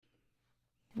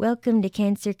Welcome to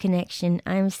Cancer Connection.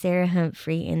 I'm Sarah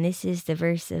Humphrey, and this is the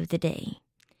verse of the day.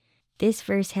 This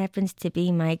verse happens to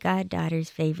be my goddaughter's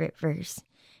favorite verse,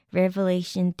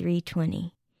 Revelation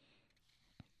 3:20.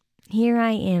 Here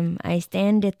I am, I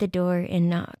stand at the door and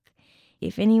knock.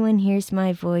 If anyone hears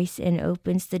my voice and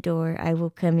opens the door, I will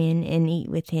come in and eat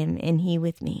with him and he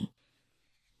with me.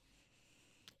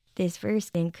 This verse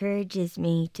encourages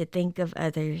me to think of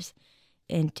others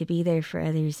and to be there for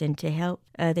others and to help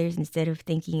others instead of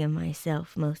thinking of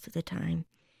myself most of the time.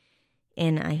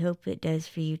 And I hope it does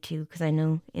for you too, because I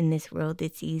know in this world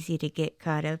it's easy to get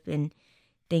caught up in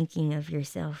thinking of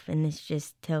yourself, and this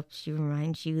just helps you,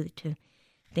 reminds you to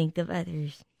think of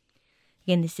others.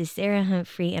 Again, this is Sarah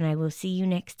Humphrey, and I will see you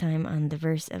next time on the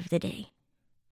verse of the day.